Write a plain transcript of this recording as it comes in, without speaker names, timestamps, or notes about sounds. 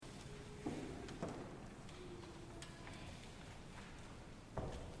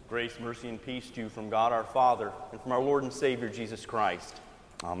Grace, mercy, and peace to you from God our Father and from our Lord and Savior Jesus Christ.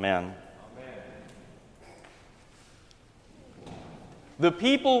 Amen. The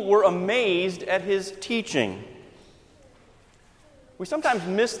people were amazed at his teaching. We sometimes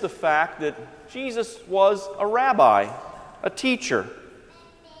miss the fact that Jesus was a rabbi, a teacher.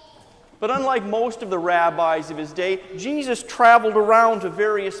 But unlike most of the rabbis of his day, Jesus traveled around to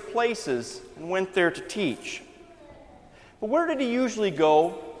various places and went there to teach. But where did he usually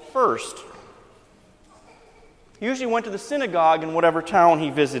go first? He usually went to the synagogue in whatever town he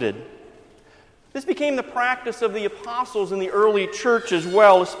visited. This became the practice of the apostles in the early church as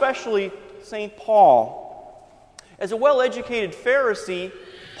well, especially St. Paul. As a well-educated Pharisee,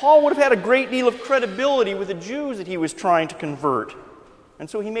 Paul would have had a great deal of credibility with the Jews that he was trying to convert. And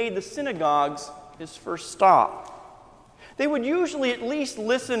so he made the synagogues his first stop. They would usually at least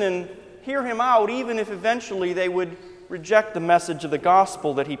listen and hear him out, even if eventually they would reject the message of the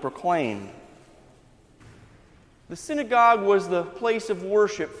gospel that he proclaimed. The synagogue was the place of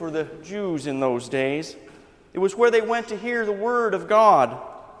worship for the Jews in those days. It was where they went to hear the word of God.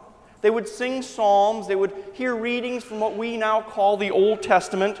 They would sing psalms, they would hear readings from what we now call the Old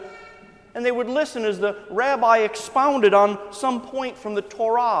Testament, and they would listen as the rabbi expounded on some point from the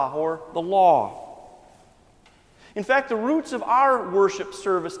Torah or the law. In fact, the roots of our worship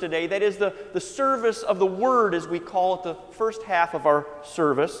service today, that is the service of the Word, as we call it, the first half of our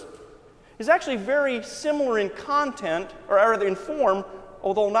service, is actually very similar in content, or rather in form,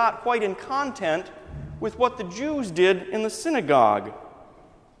 although not quite in content, with what the Jews did in the synagogue.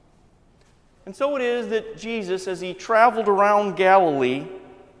 And so it is that Jesus, as he traveled around Galilee,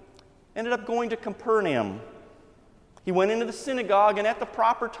 ended up going to Capernaum. He went into the synagogue, and at the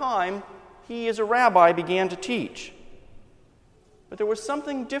proper time, he, as a rabbi, began to teach. But there was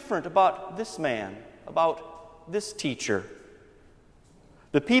something different about this man, about this teacher.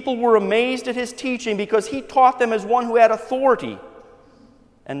 The people were amazed at his teaching because he taught them as one who had authority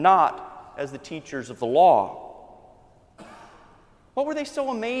and not as the teachers of the law. What were they so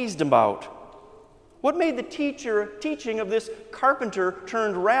amazed about? What made the teaching of this carpenter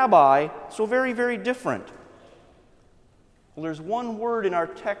turned rabbi so very, very different? Well, there's one word in our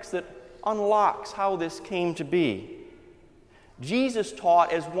text that unlocks how this came to be. Jesus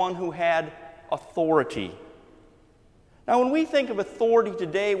taught as one who had authority. Now, when we think of authority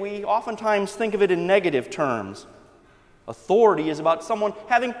today, we oftentimes think of it in negative terms. Authority is about someone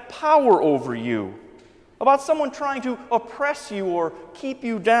having power over you, about someone trying to oppress you or keep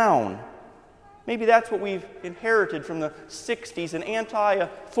you down. Maybe that's what we've inherited from the 60s, an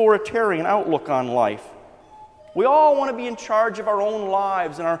anti-authoritarian outlook on life. We all want to be in charge of our own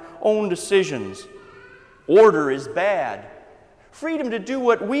lives and our own decisions. Order is bad. Freedom to do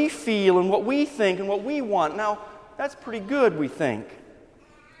what we feel and what we think and what we want. Now, that's pretty good, we think.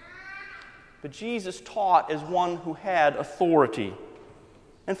 But Jesus taught as one who had authority.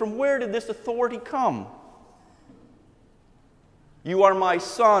 And from where did this authority come? You are my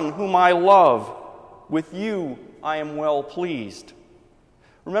Son, whom I love. With you I am well pleased.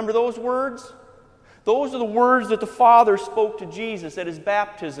 Remember those words? Those are the words that the Father spoke to Jesus at his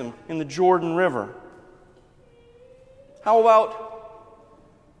baptism in the Jordan River. How about,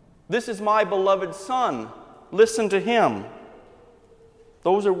 this is my beloved Son, listen to him.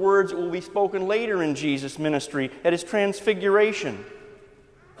 Those are words that will be spoken later in Jesus' ministry at his transfiguration.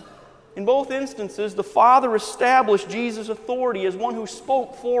 In both instances, the Father established Jesus' authority as one who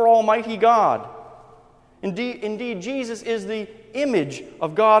spoke for Almighty God. Indeed, Jesus is the image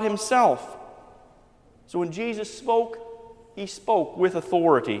of God himself. So when Jesus spoke, he spoke with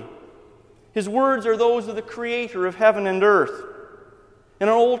authority. His words are those of the Creator of heaven and earth. In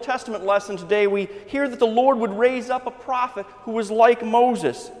our Old Testament lesson today, we hear that the Lord would raise up a prophet who was like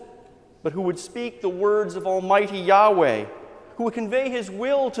Moses, but who would speak the words of Almighty Yahweh, who would convey his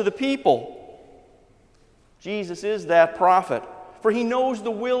will to the people. Jesus is that prophet, for he knows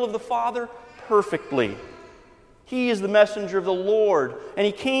the will of the Father perfectly. He is the messenger of the Lord, and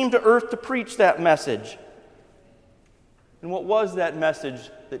he came to earth to preach that message. And what was that message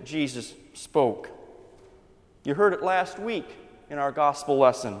that Jesus spoke? You heard it last week in our gospel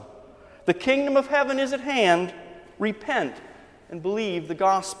lesson. The kingdom of heaven is at hand. Repent and believe the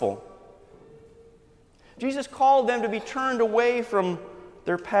gospel. Jesus called them to be turned away from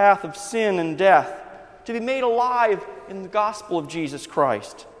their path of sin and death, to be made alive in the gospel of Jesus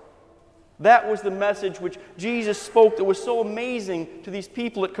Christ. That was the message which Jesus spoke that was so amazing to these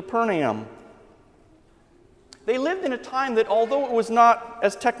people at Capernaum. They lived in a time that, although it was not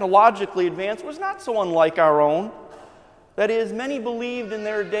as technologically advanced, was not so unlike our own. That is, many believed in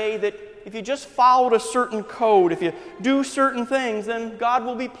their day that if you just followed a certain code, if you do certain things, then God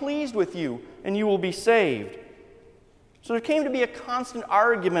will be pleased with you and you will be saved. So there came to be a constant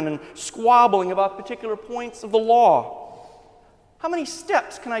argument and squabbling about particular points of the law. How many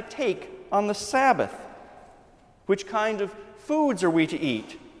steps can I take on the Sabbath? Which kind of foods are we to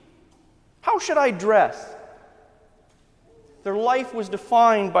eat? How should I dress? Their life was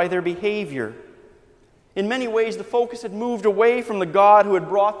defined by their behavior. In many ways, the focus had moved away from the God who had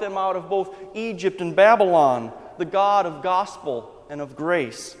brought them out of both Egypt and Babylon, the God of gospel and of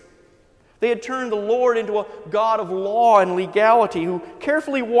grace. They had turned the Lord into a God of law and legality who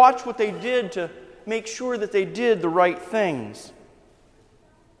carefully watched what they did to make sure that they did the right things.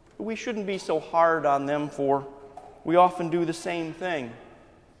 But we shouldn't be so hard on them, for we often do the same thing.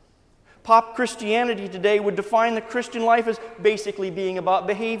 Pop Christianity today would define the Christian life as basically being about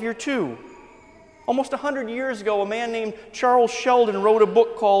behavior too. Almost 100 years ago, a man named Charles Sheldon wrote a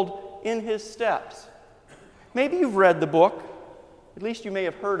book called In His Steps. Maybe you've read the book. At least you may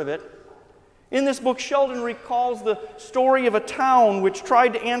have heard of it. In this book, Sheldon recalls the story of a town which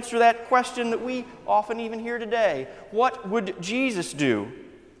tried to answer that question that we often even hear today. What would Jesus do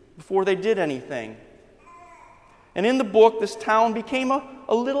before they did anything? And in the book, this town became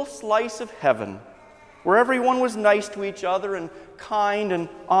a little slice of heaven, where everyone was nice to each other and kind and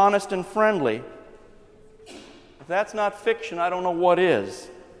honest and friendly. If that's not fiction, I don't know what is.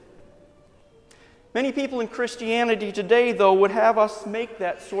 Many people in Christianity today, though, would have us make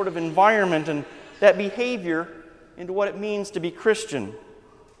that sort of environment and that behavior into what it means to be Christian.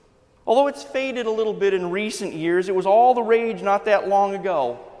 Although it's faded a little bit in recent years, it was all the rage not that long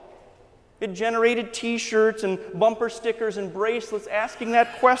ago. It generated T-shirts and bumper stickers and bracelets asking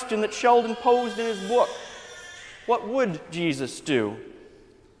that question that Sheldon posed in his book. What would Jesus do?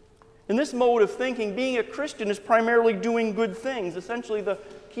 In this mode of thinking, being a Christian is primarily doing good things, essentially the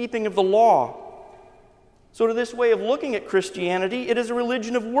keeping of the law. So to this way of looking at Christianity, it is a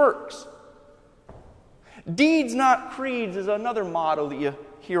religion of works. Deeds, not creeds, is another motto that you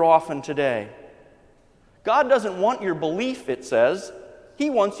hear often today. God doesn't want your belief, it says. He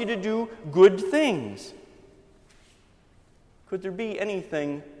wants you to do good things. Could there be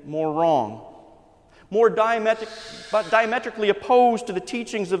anything more wrong? More diametrically opposed to the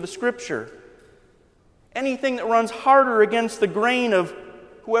teachings of the Scripture? Anything that runs harder against the grain of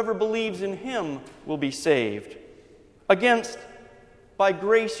whoever believes in Him will be saved. Against, by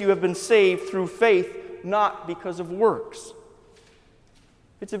grace you have been saved through faith, not because of works.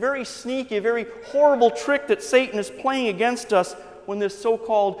 It's a very sneaky, a very horrible trick that Satan is playing against us when this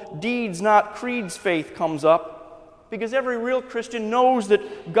so-called deeds, not creeds faith comes up, because every real Christian knows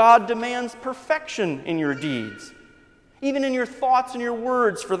that God demands perfection in your deeds, even in your thoughts and your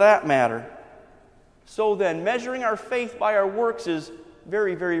words for that matter. So then, measuring our faith by our works is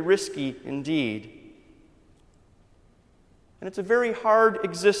very, very risky indeed. And it's a very hard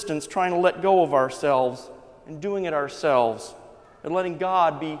existence trying to let go of ourselves and doing it ourselves and letting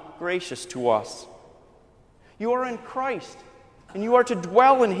God be gracious to us. You are in Christ, and you are to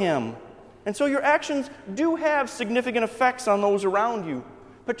dwell in Him. And so your actions do have significant effects on those around you,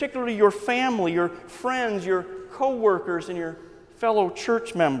 particularly your family, your friends, your co-workers, and your fellow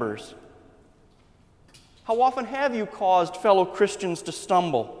church members. How often have you caused fellow Christians to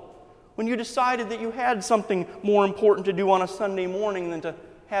stumble when you decided that you had something more important to do on a Sunday morning than to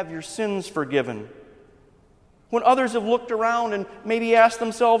have your sins forgiven? When others have looked around and maybe asked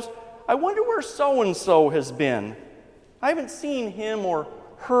themselves, I wonder where so-and-so has been. I haven't seen him or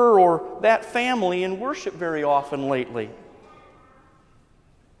her or that family in worship very often lately.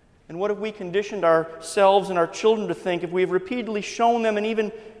 And what have we conditioned ourselves and our children to think if we have repeatedly shown them and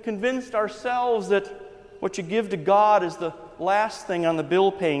even convinced ourselves that what you give to God is the last thing on the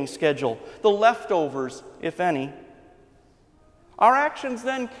bill-paying schedule, the leftovers, if any? Our actions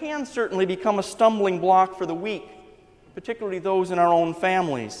then can certainly become a stumbling block for the weak, particularly those in our own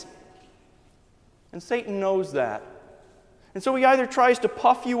families. And Satan knows that. And so he either tries to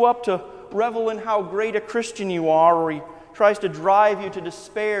puff you up to revel in how great a Christian you are, or he tries to drive you to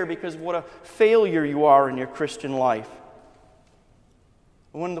despair because of what a failure you are in your Christian life.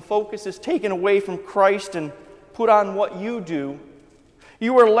 When the focus is taken away from Christ and put on what you do,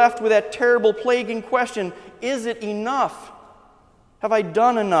 you are left with that terrible, plaguing question, is it enough? Have I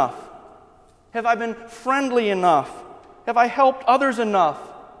done enough? Have I been friendly enough? Have I helped others enough?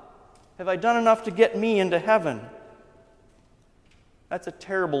 Have I done enough to get me into heaven? That's a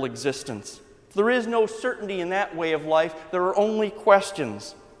terrible existence. If there is no certainty in that way of life, there are only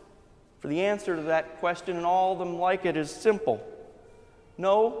questions. For the answer to that question and all of them like it is simple.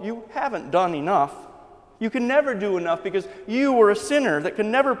 No, you haven't done enough. You can never do enough because you are a sinner that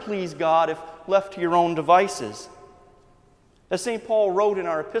can never please God if left to your own devices. As St. Paul wrote in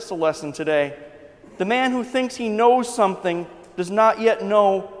our epistle lesson today, the man who thinks he knows something does not yet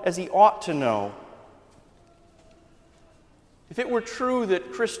know as he ought to know. If it were true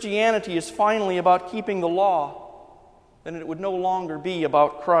that Christianity is finally about keeping the law, then it would no longer be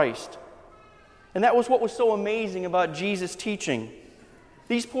about Christ. And that was what was so amazing about Jesus' teaching.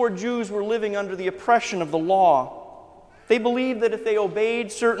 These poor Jews were living under the oppression of the law. They believed that if they obeyed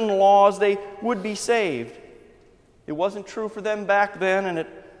certain laws, they would be saved. It wasn't true for them back then, and it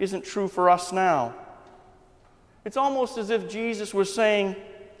isn't true for us now. It's almost as if Jesus was saying,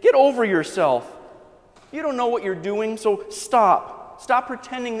 get over yourself. You don't know what you're doing, so stop. Stop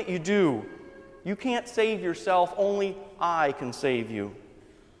pretending that you do. You can't save yourself, only I can save you.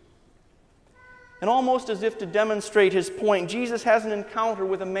 And almost as if to demonstrate his point, Jesus has an encounter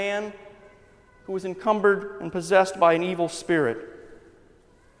with a man who was encumbered and possessed by an evil spirit.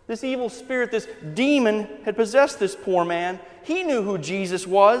 This evil spirit, this demon, had possessed this poor man. He knew who Jesus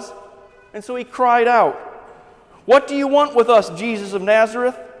was, and so he cried out, "What do you want with us, Jesus of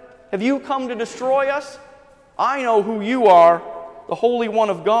Nazareth? Have you come to destroy us? I know who you are, the Holy One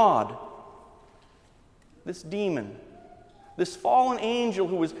of God." This demon, this fallen angel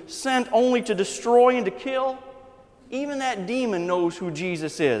who was sent only to destroy and to kill, even that demon knows who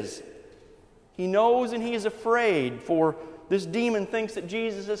Jesus is. He knows and he is afraid, for this demon thinks that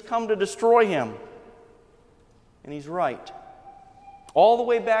Jesus has come to destroy him. And he's right. All the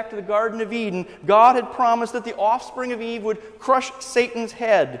way back to the Garden of Eden, God had promised that the offspring of Eve would crush Satan's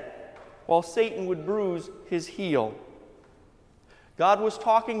head, while Satan would bruise his heel. God was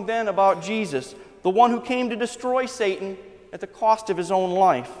talking then about Jesus, the one who came to destroy Satan at the cost of his own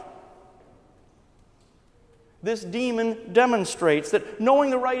life. This demon demonstrates that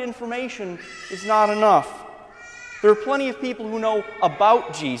knowing the right information is not enough. There are plenty of people who know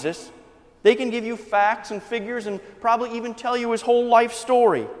about Jesus. They can give you facts and figures and probably even tell you his whole life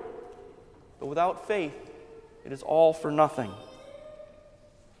story. But without faith, it is all for nothing.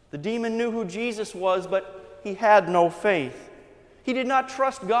 The demon knew who Jesus was, but he had no faith. He did not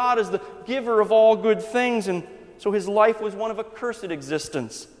trust God as the giver of all good things, and so his life was one of a cursed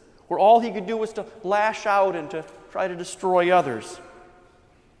existence, where all he could do was to lash out and to try to destroy others.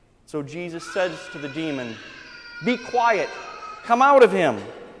 So Jesus says to the demon, "Be quiet, come out of him."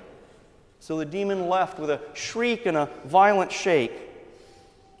 So the demon left with a shriek and a violent shake.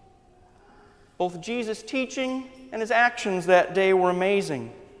 Both Jesus' teaching and his actions that day were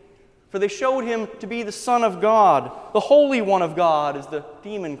amazing, for they showed him to be the Son of God, the Holy One of God, as the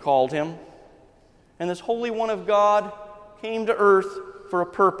demon called him. And this Holy One of God came to earth for a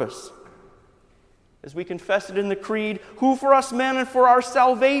purpose. As we confess it in the Creed, who for us men and for our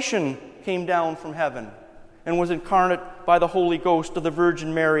salvation came down from heaven and was incarnate by the Holy Ghost of the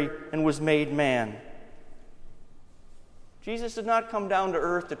Virgin Mary and was made man. Jesus did not come down to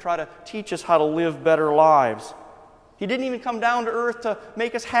earth to try to teach us how to live better lives. He didn't even come down to earth to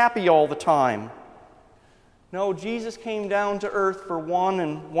make us happy all the time. No, Jesus came down to earth for one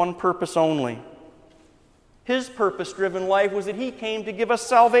and one purpose only. His purpose-driven life was that he came to give us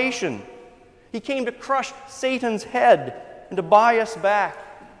salvation. He came to crush Satan's head and to buy us back,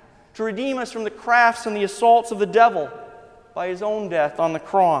 to redeem us from the crafts and the assaults of the devil by his own death on the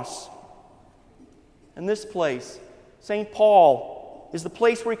cross. In this place, St. Paul is the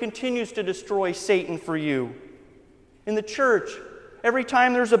place where he continues to destroy Satan for you. In the church, every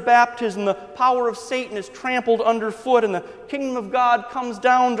time there's a baptism, the power of Satan is trampled underfoot and the kingdom of God comes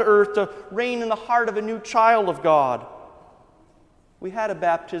down to earth to reign in the heart of a new child of God. We had a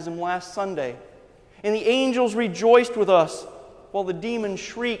baptism last Sunday, and the angels rejoiced with us while the demons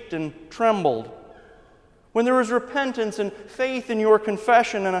shrieked and trembled. When there was repentance and faith in your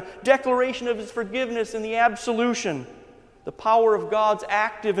confession and a declaration of his forgiveness in the absolution, the power of God's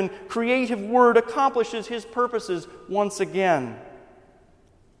active and creative word accomplishes his purposes once again.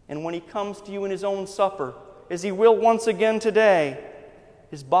 And when he comes to you in his own supper, as he will once again today,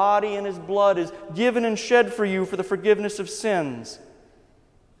 his body and his blood is given and shed for you for the forgiveness of sins.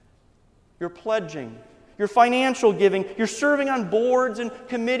 Your pledging, your financial giving, your serving on boards and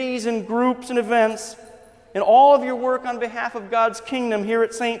committees and groups and events, and all of your work on behalf of God's kingdom here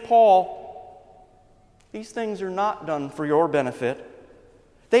at St. Paul, these things are not done for your benefit.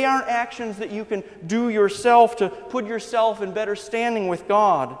 They aren't actions that you can do yourself to put yourself in better standing with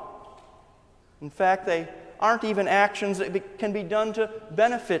God. In fact, they aren't even actions that can be done to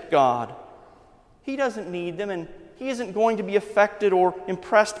benefit God. He doesn't need them, and he isn't going to be affected or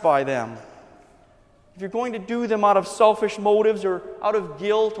impressed by them. If you're going to do them out of selfish motives or out of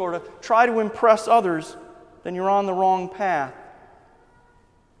guilt or to try to impress others, then you're on the wrong path.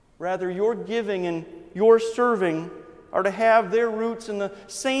 Rather, your giving and your serving are to have their roots in the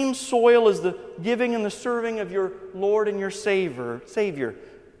same soil as the giving and the serving of your Lord and your Savior,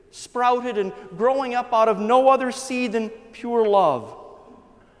 sprouted and growing up out of no other seed than pure love.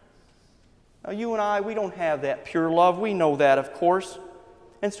 Now, you and I, we don't have that pure love. We know that, of course.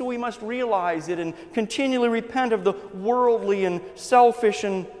 And so we must realize it and continually repent of the worldly and selfish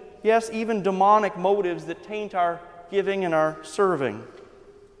and, yes, even demonic motives that taint our giving and our serving.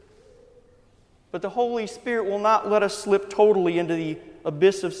 But the Holy Spirit will not let us slip totally into the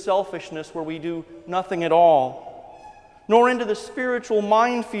abyss of selfishness where we do nothing at all, nor into the spiritual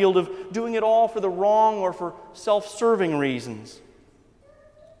minefield of doing it all for the wrong or for self-serving reasons.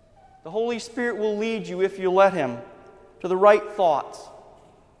 The Holy Spirit will lead you, if you let Him, to the right thoughts,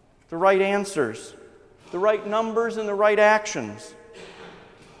 the right answers, the right numbers, and the right actions.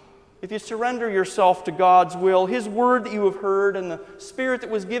 If you surrender yourself to God's will, His Word that you have heard and the Spirit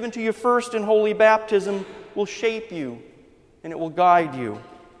that was given to you first in holy baptism will shape you and it will guide you.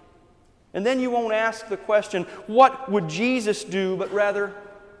 And then you won't ask the question, what would Jesus do? But rather,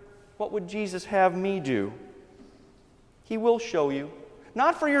 what would Jesus have me do? He will show you.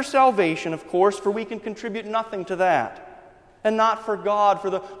 Not for your salvation, of course, for we can contribute nothing to that. And not for God,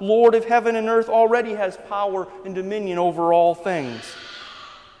 for the Lord of heaven and earth already has power and dominion over all things.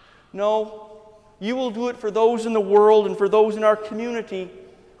 No, you will do it for those in the world and for those in our community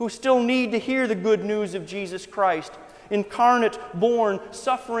who still need to hear the good news of Jesus Christ, incarnate, born,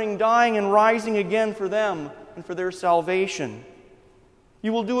 suffering, dying, and rising again for them and for their salvation.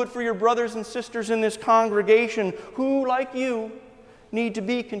 You will do it for your brothers and sisters in this congregation who, like you, need to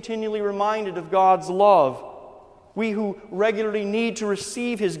be continually reminded of God's love. We who regularly need to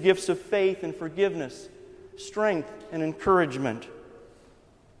receive His gifts of faith and forgiveness, strength and encouragement.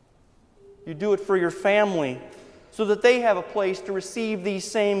 You do it for your family so that they have a place to receive these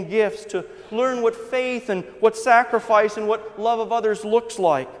same gifts, to learn what faith and what sacrifice and what love of others looks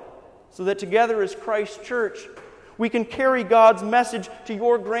like, so that together as Christ's church, we can carry God's message to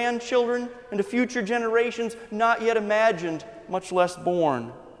your grandchildren and to future generations not yet imagined, much less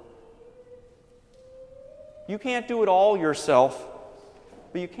born. You can't do it all yourself,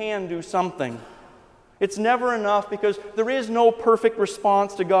 but you can do something. It's never enough because there is no perfect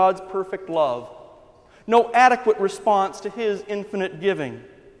response to God's perfect love, no adequate response to His infinite giving.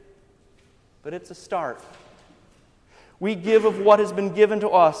 But it's a start. We give of what has been given to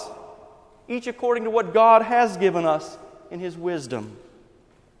us, each according to what God has given us in His wisdom.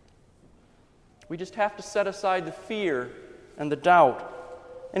 We just have to set aside the fear and the doubt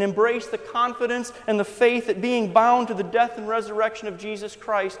and embrace the confidence and the faith that being bound to the death and resurrection of Jesus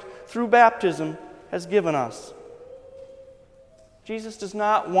Christ through baptism has given us. Jesus does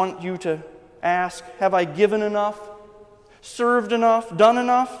not want you to ask, have I given enough, served enough, done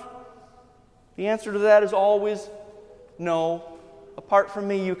enough? The answer to that is always no. Apart from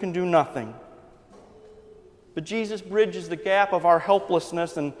me, you can do nothing. But Jesus bridges the gap of our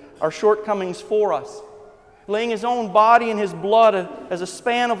helplessness and our shortcomings for us, laying His own body and His blood as a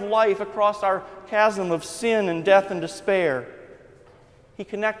span of life across our chasm of sin and death and despair. He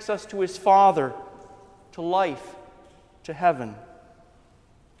connects us to His Father, to life, to heaven.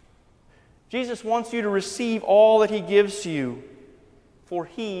 Jesus wants you to receive all that He gives to you, for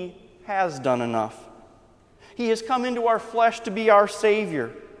He has done enough. He has come into our flesh to be our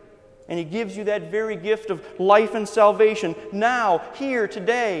Savior, and He gives you that very gift of life and salvation now, here,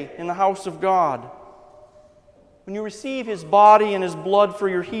 today, in the house of God. When you receive His body and His blood for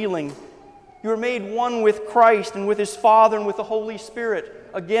your healing, you are made one with Christ and with His Father and with the Holy Spirit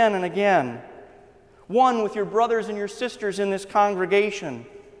again and again. One with your brothers and your sisters in this congregation,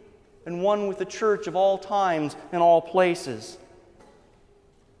 and one with the church of all times and all places.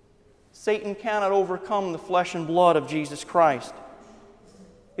 Satan cannot overcome the flesh and blood of Jesus Christ.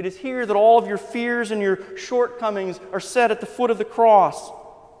 It is here that all of your fears and your shortcomings are set at the foot of the cross,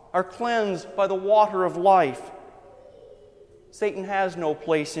 are cleansed by the water of life. Satan has no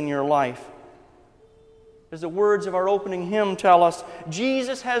place in your life. As the words of our opening hymn tell us,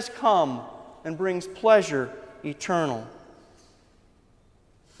 Jesus has come and brings pleasure eternal.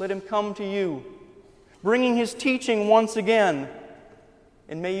 Let Him come to you, bringing His teaching once again,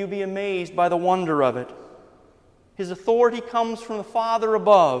 and may you be amazed by the wonder of it. His authority comes from the Father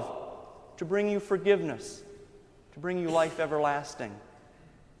above to bring you forgiveness, to bring you life everlasting.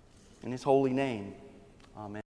 In His holy name, amen.